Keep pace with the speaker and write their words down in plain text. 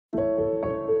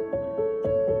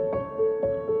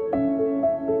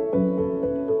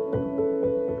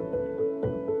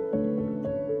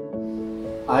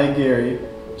I, Gary,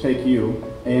 take you,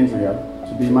 Andrea,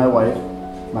 to be my wife,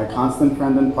 my constant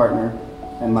friend and partner,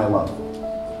 and my love.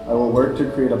 I will work to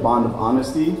create a bond of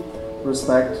honesty,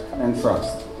 respect, and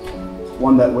trust,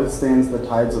 one that withstands the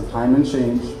tides of time and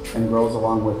change and grows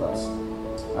along with us.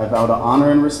 I vow to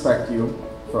honor and respect you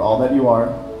for all that you are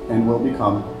and will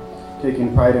become,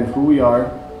 taking pride in who we are,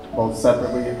 both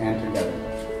separately and together.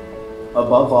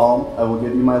 Above all, I will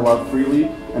give you my love freely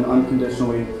and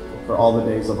unconditionally for all the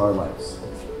days of our lives.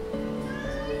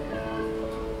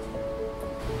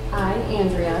 I,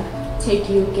 Andrea, take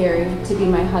you, Gary, to be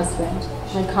my husband,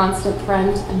 my constant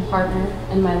friend and partner,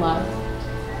 and my love.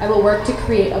 I will work to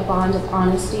create a bond of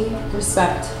honesty,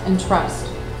 respect, and trust,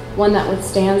 one that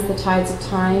withstands the tides of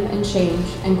time and change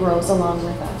and grows along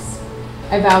with us.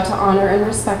 I vow to honor and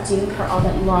respect you for all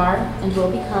that you are and will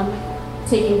become,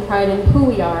 taking pride in who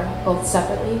we are, both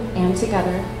separately and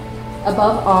together.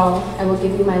 Above all, I will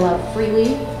give you my love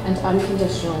freely and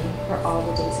unconditionally for all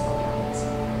the days of our lives.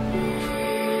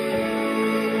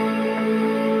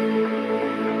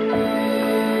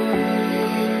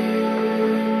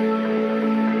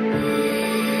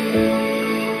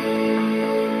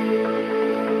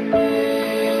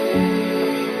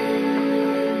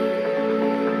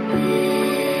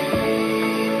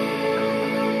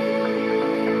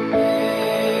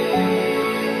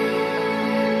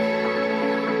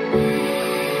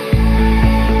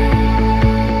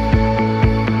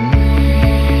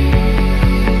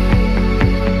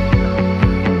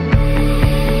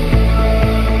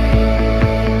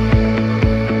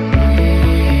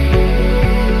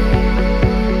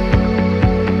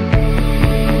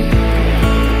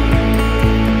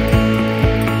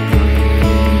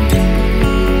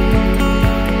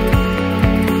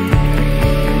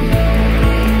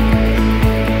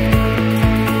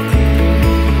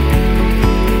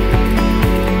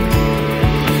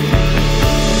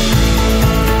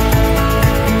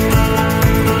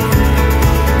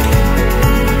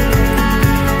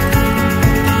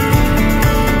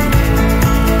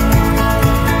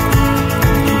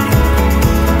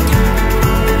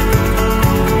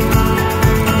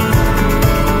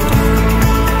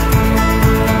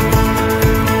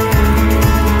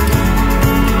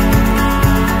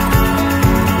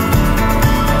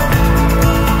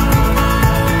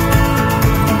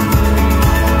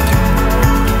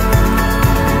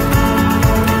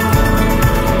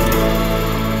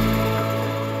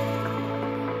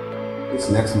 This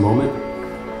next moment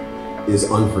is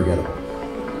unforgettable.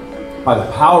 By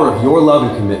the power of your love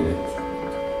and commitment,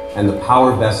 and the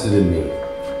power vested in me,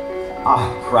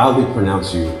 I proudly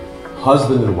pronounce you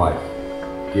husband and wife.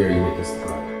 Gary, you make this